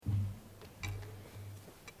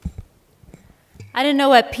I didn't know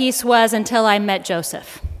what peace was until I met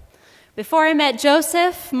Joseph. Before I met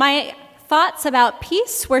Joseph, my thoughts about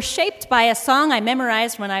peace were shaped by a song I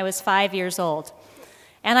memorized when I was 5 years old.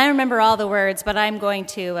 And I remember all the words, but I'm going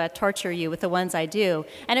to torture you with the ones I do.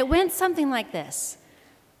 And it went something like this.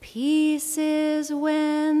 Peace is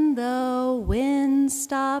when the wind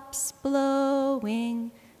stops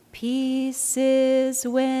blowing. Peace is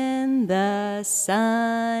when the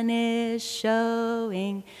sun is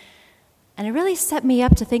showing. And it really set me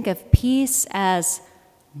up to think of peace as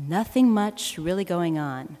nothing much really going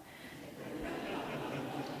on.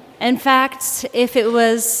 In fact, if it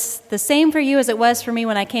was the same for you as it was for me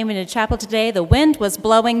when I came into chapel today, the wind was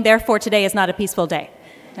blowing, therefore today is not a peaceful day.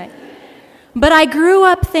 Right? But I grew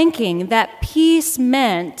up thinking that peace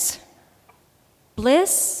meant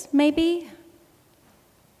bliss, maybe,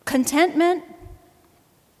 contentment,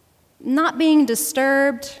 not being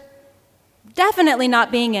disturbed, definitely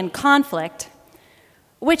not being in conflict,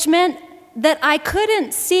 which meant that I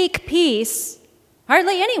couldn't seek peace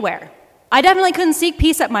hardly anywhere. I definitely couldn't seek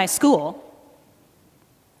peace at my school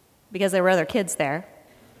because there were other kids there.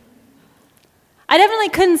 I definitely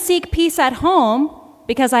couldn't seek peace at home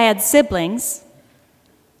because I had siblings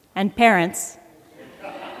and parents.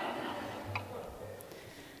 It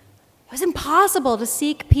was impossible to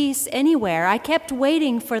seek peace anywhere. I kept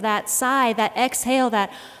waiting for that sigh, that exhale,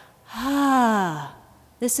 that,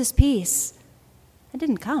 this is peace. It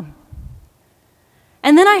didn't come.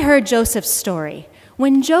 And then I heard Joseph's story.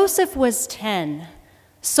 When Joseph was 10,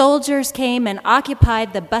 soldiers came and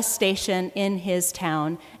occupied the bus station in his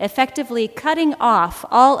town, effectively cutting off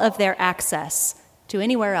all of their access to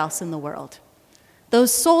anywhere else in the world.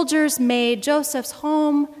 Those soldiers made Joseph's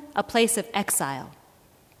home a place of exile.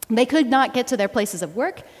 They could not get to their places of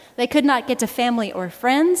work. They could not get to family or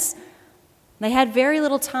friends. They had very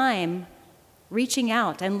little time reaching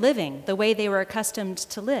out and living the way they were accustomed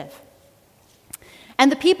to live.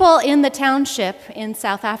 And the people in the township in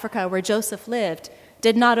South Africa where Joseph lived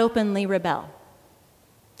did not openly rebel.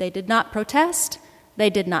 They did not protest. They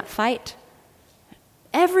did not fight.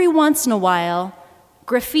 Every once in a while,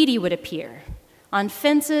 graffiti would appear on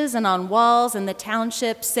fences and on walls in the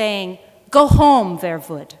township saying, "Go home,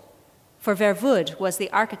 Verwoerd," for Verwoerd was the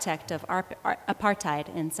architect of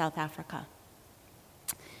apartheid in South Africa.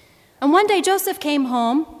 And one day Joseph came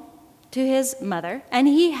home to his mother, and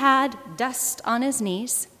he had dust on his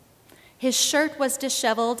knees. His shirt was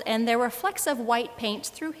disheveled, and there were flecks of white paint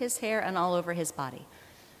through his hair and all over his body.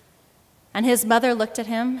 And his mother looked at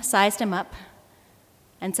him, sized him up,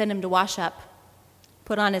 and sent him to wash up,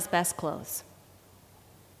 put on his best clothes.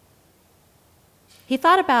 He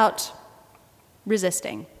thought about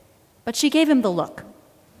resisting, but she gave him the look.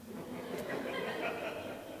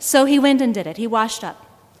 So he went and did it. He washed up.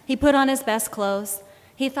 He put on his best clothes.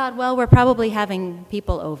 He thought, well, we're probably having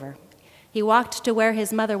people over. He walked to where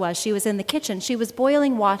his mother was. She was in the kitchen. She was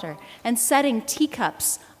boiling water and setting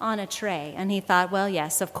teacups on a tray. And he thought, well,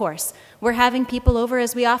 yes, of course. We're having people over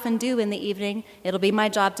as we often do in the evening. It'll be my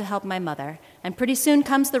job to help my mother. And pretty soon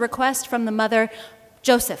comes the request from the mother,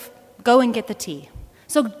 Joseph, go and get the tea.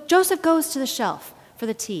 So Joseph goes to the shelf for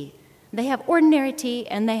the tea. They have ordinary tea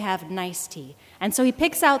and they have nice tea. And so he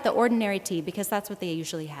picks out the ordinary tea because that's what they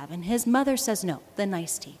usually have. And his mother says, no, the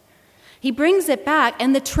nice tea. He brings it back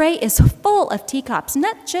and the tray is full of teacups,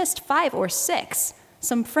 not just 5 or 6,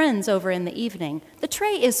 some friends over in the evening. The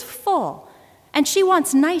tray is full. And she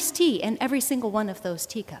wants nice tea in every single one of those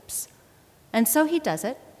teacups. And so he does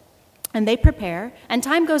it. And they prepare. And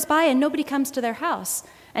time goes by and nobody comes to their house.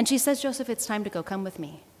 And she says, Joseph, it's time to go. Come with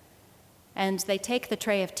me. And they take the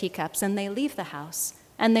tray of teacups and they leave the house.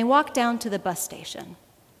 And they walk down to the bus station.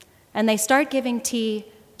 And they start giving tea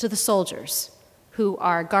to the soldiers who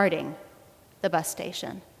are guarding the bus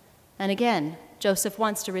station. And again, Joseph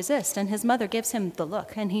wants to resist, and his mother gives him the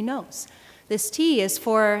look, and he knows. This tea is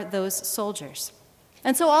for those soldiers.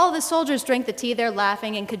 And so all the soldiers drink the tea. They're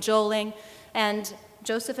laughing and cajoling. And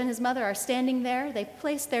Joseph and his mother are standing there. They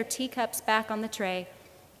place their teacups back on the tray.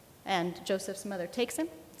 And Joseph's mother takes him,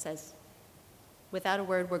 says, without a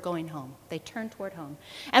word, we're going home. They turn toward home.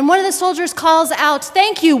 And one of the soldiers calls out,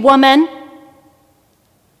 "Thank you, woman."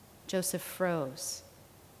 Joseph froze.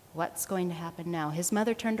 What's going to happen now? His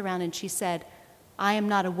mother turned around and she said, "I am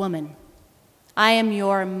not a woman. I am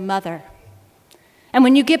your mother. And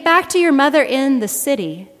when you get back to your mother in the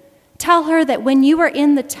city, tell her that when you were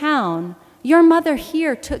in the town, your mother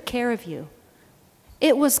here took care of you.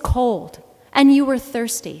 It was cold, and you were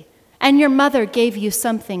thirsty, and your mother gave you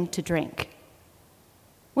something to drink.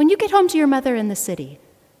 When you get home to your mother in the city,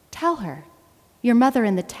 tell her your mother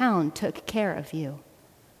in the town took care of you."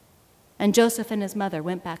 And Joseph and his mother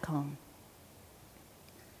went back home.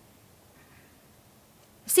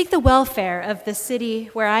 Seek the welfare of the city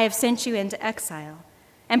where I have sent you into exile,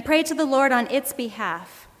 and pray to the Lord on its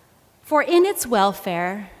behalf, for in its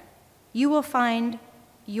welfare you will find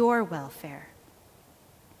your welfare.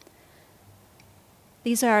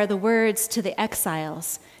 These are the words to the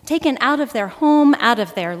exiles, taken out of their home, out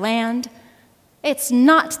of their land. It's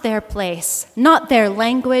not their place, not their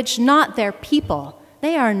language, not their people.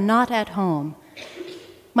 They are not at home.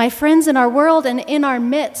 My friends, in our world and in our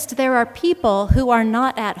midst, there are people who are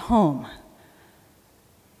not at home.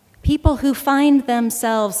 People who find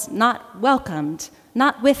themselves not welcomed,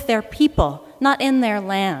 not with their people, not in their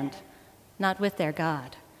land, not with their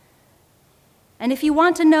God. And if you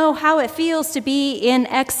want to know how it feels to be in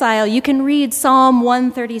exile, you can read Psalm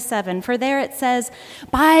 137. For there it says,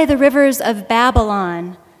 "By the rivers of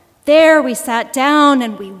Babylon, there we sat down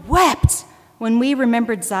and we wept when we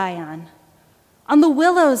remembered Zion. On the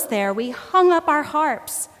willows there we hung up our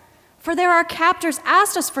harps, for there our captors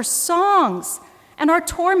asked us for songs, and our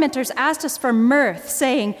tormentors asked us for mirth,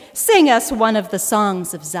 saying, 'Sing us one of the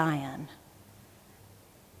songs of Zion.'"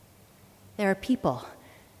 There are people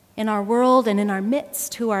in our world and in our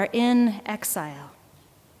midst who are in exile.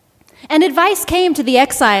 And advice came to the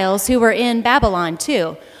exiles who were in Babylon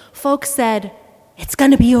too. Folks said, "It's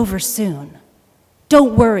going to be over soon.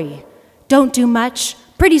 Don't worry. Don't do much.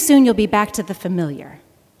 Pretty soon you'll be back to the familiar.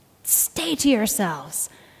 Stay to yourselves."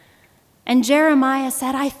 And Jeremiah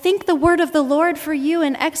said, "I think the word of the Lord for you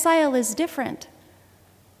in exile is different.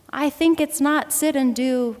 I think it's not sit and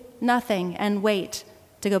do nothing and wait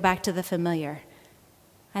to go back to the familiar.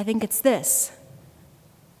 I think it's this.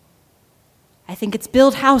 I think it's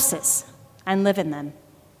build houses and live in them.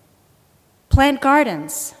 Plant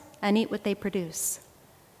gardens and eat what they produce.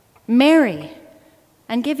 Marry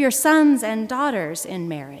and give your sons and daughters in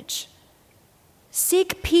marriage.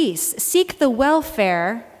 Seek peace, seek the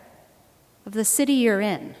welfare of the city you're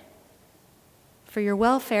in, for your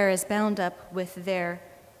welfare is bound up with their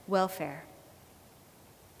welfare."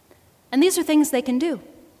 And these are things they can do.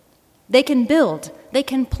 They can build, they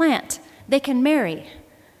can plant, they can marry.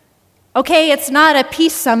 Okay, it's not a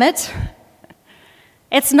peace summit.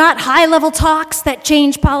 It's not high-level talks that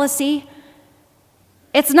change policy.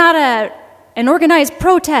 It's not an organized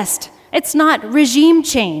protest. It's not regime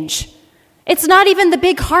change. It's not even the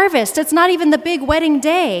big harvest. It's not even the big wedding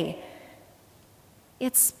day.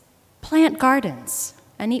 It's plant gardens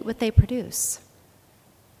and eat what they produce.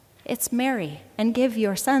 It's marry and give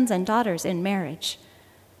your sons and daughters in marriage.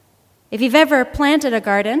 If you've ever planted a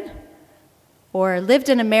garden or lived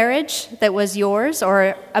in a marriage that was yours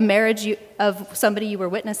or a marriage of somebody you were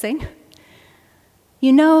witnessing,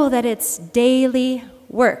 you know that it's daily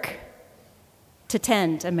work to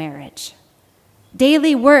tend a marriage,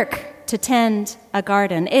 daily work to tend a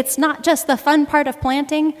garden. It's not just the fun part of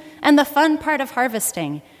planting and the fun part of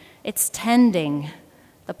harvesting. It's tending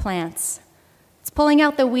the plants. It's pulling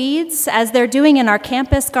out the weeds, as they're doing in our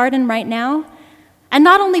campus garden right now. And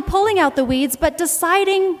not only pulling out the weeds, but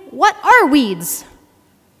deciding what are weeds.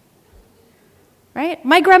 Right?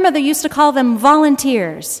 My grandmother used to call them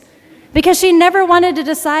volunteers because she never wanted to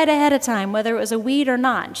decide ahead of time whether it was a weed or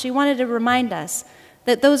not. She wanted to remind us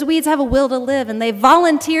that those weeds have a will to live, and they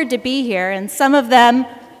volunteered to be here, and some of them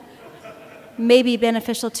may be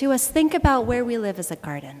beneficial to us. Think about where we live as a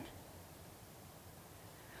garden.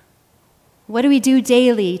 What do we do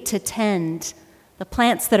daily to tend the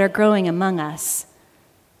plants that are growing among us,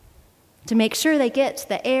 to make sure they get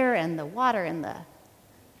the air and the water and the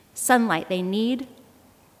sunlight they need,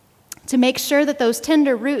 to make sure that those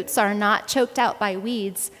tender roots are not choked out by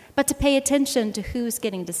weeds, but to pay attention to who's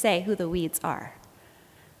getting to say who the weeds are?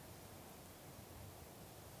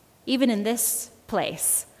 Even in this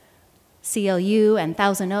place, CLU and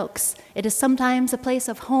Thousand Oaks, it is sometimes a place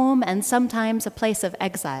of home and sometimes a place of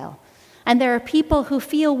exile. And there are people who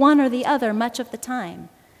feel one or the other much of the time.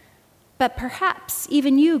 But perhaps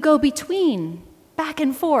even you go between, back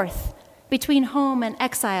and forth, between home and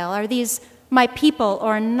exile. Are these my people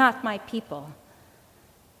or not my people?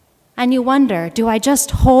 And you wonder, do I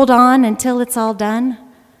just hold on until it's all done?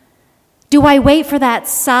 Do I wait for that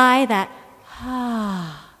sigh, that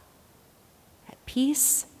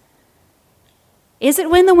peace? Is it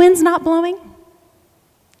when the wind's not blowing?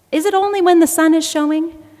 Is it only when the sun is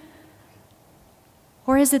showing?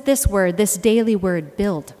 Or is it this word, this daily word,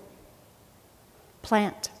 build,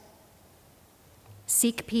 plant,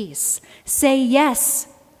 seek peace, say yes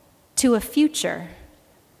to a future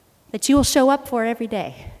that you will show up for every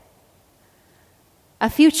day? A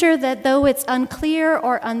future that, though it's unclear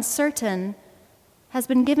or uncertain, has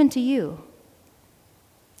been given to you.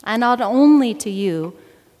 And not only to you,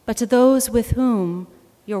 but to those with whom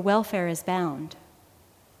your welfare is bound.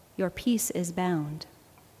 your peace is bound.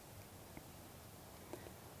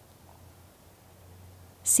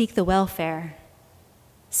 Seek the welfare,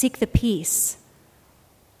 seek the peace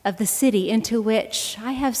of the city into which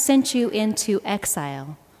I have sent you into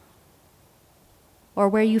exile, or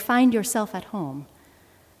where you find yourself at home.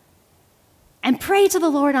 And pray to the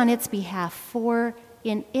Lord on its behalf, for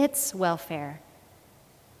in its welfare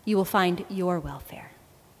you will find your welfare.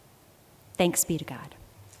 Thanks be to God.